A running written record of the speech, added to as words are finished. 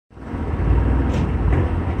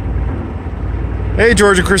Hey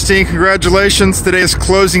George and Christine, congratulations. Today is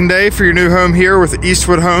closing day for your new home here with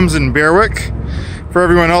Eastwood Homes in Berewick. For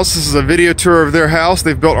everyone else, this is a video tour of their house.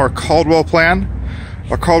 They've built our Caldwell plan.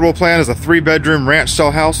 Our Caldwell plan is a 3-bedroom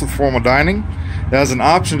ranch-style house with formal dining. It has an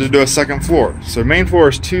option to do a second floor. So main floor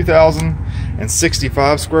is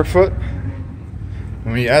 2,065 square foot. And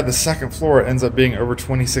when you add the second floor, it ends up being over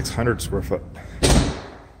 2,600 square foot. When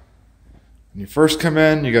you first come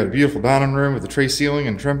in, you got a beautiful dining room with a tray ceiling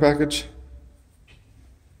and trim package.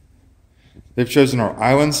 They've chosen our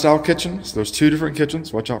island style kitchen. So there's 2 different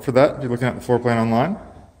kitchens. Watch out for that if you're looking at the floor plan online.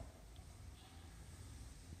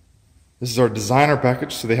 This is our designer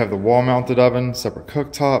package. So they have the wall mounted oven, separate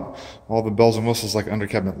cooktop, all the bells and whistles like under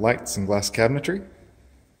cabinet lights and glass cabinetry.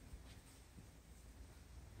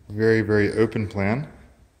 Very, very open plan.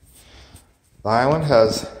 The island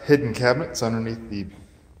has hidden cabinets underneath the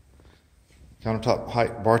countertop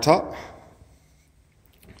height bar top.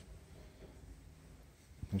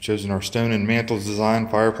 We've chosen our stone and mantles design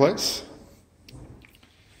fireplace.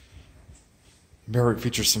 Berewick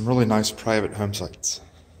features some really nice private home sites.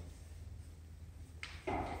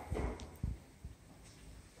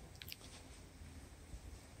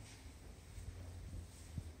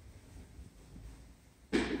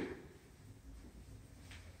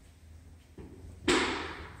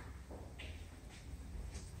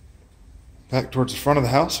 Back towards the front of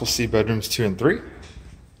the house, we'll see bedrooms 2 and 3.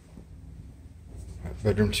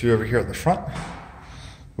 Bedroom 2 over here at the front.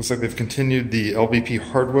 Looks like they've continued the LVP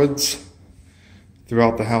hardwoods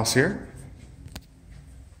throughout the house here.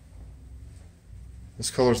 This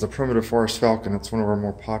color is the Primitive Forest Falcon. It's one of our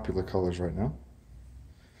more popular colors right now.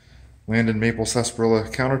 Landed maple sarsaparilla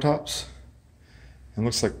countertops. And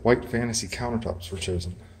looks like white fantasy countertops were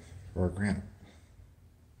chosen for our granite.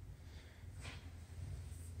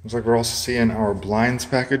 Looks like we're also seeing our blinds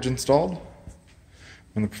package installed.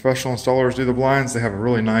 When the professional installers do the blinds, they have a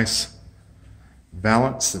really nice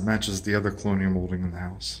balance that matches the other colonial molding in the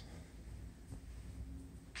house.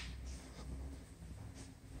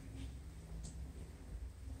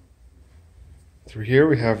 Through here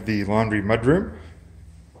we have the laundry mudroom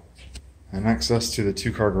and access to the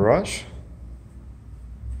 2-car garage.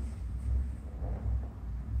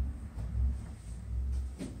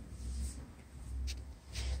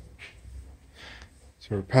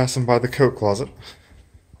 So we're passing by the coat closet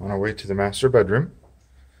on our way to the master bedroom.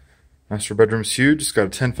 Master bedroom's huge. It's got a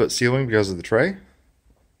 10-foot ceiling because of the tray.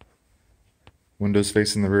 Windows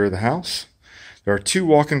facing the rear of the house. There are 2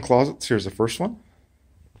 walk-in closets. Here's the first one.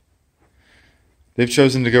 They've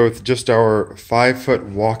chosen to go with just our 5-foot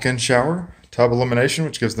walk-in shower. Tub elimination,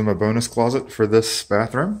 which gives them a bonus closet for this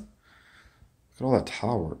bathroom. Look at all that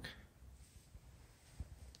tile work.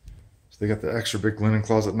 So they got the extra big linen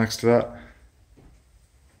closet next to that.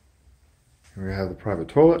 Here we have the private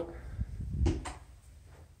toilet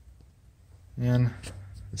and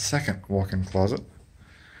the second walk-in closet,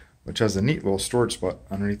 which has a neat little storage spot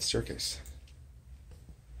underneath the staircase.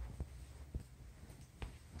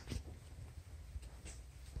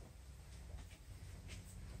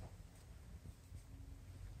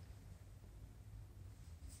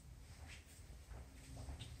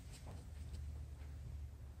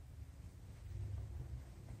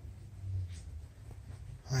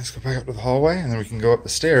 Let's go back up to the hallway and then we can go up the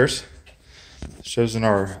stairs. It shows in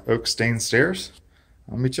our oak stained stairs.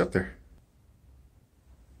 I'll meet you up there.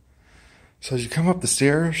 So as you come up the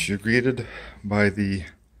stairs, you're greeted by the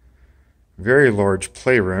very large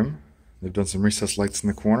playroom. They've done some recessed lights in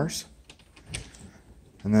the corners.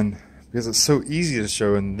 And then, because it's so easy to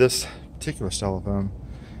show in this particular style of home,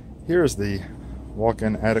 here's the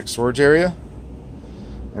walk-in attic storage area.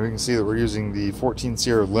 And we can see that we're using the 14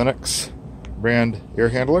 SEER Linux brand air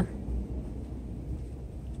handler.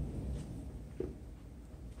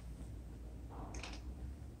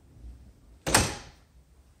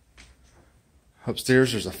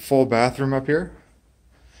 Upstairs there's a full bathroom up here.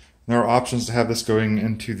 There are options to have this going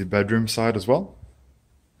into the bedroom side as well.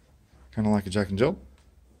 Kind of like a Jack and Jill.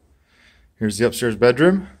 Here's the upstairs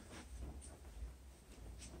bedroom.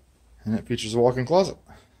 And it features a walk-in closet.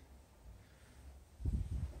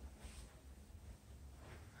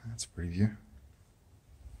 That's a pretty view.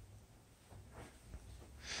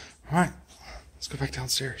 Alright, let's go back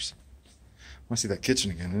downstairs. I want to see that kitchen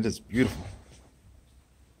again. It is beautiful.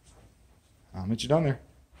 I'll meet you down there.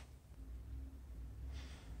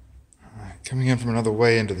 Alright, coming in from another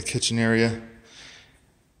way into the kitchen area.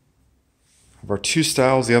 Of our 2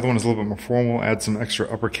 styles, the other one is a little bit more formal. Add some extra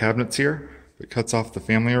upper cabinets here. It cuts off the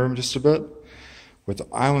family room just a bit. With the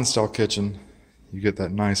island style kitchen, you get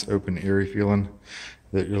that nice open airy feeling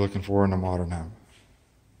that you're looking for in a modern home.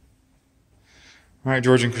 All right,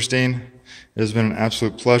 George and Christine, it has been an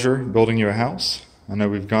absolute pleasure building you a house. I know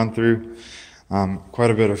we've gone through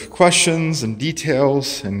quite a bit of questions and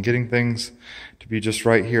details and getting things to be just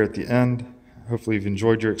right here at the end. Hopefully you've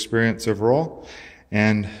enjoyed your experience overall.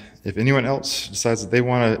 And if anyone else decides that they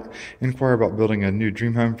want to inquire about building a new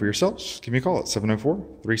dream home for yourselves, give me a call at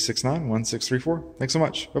 704-369-1634. Thanks so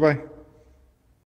much. Bye-bye.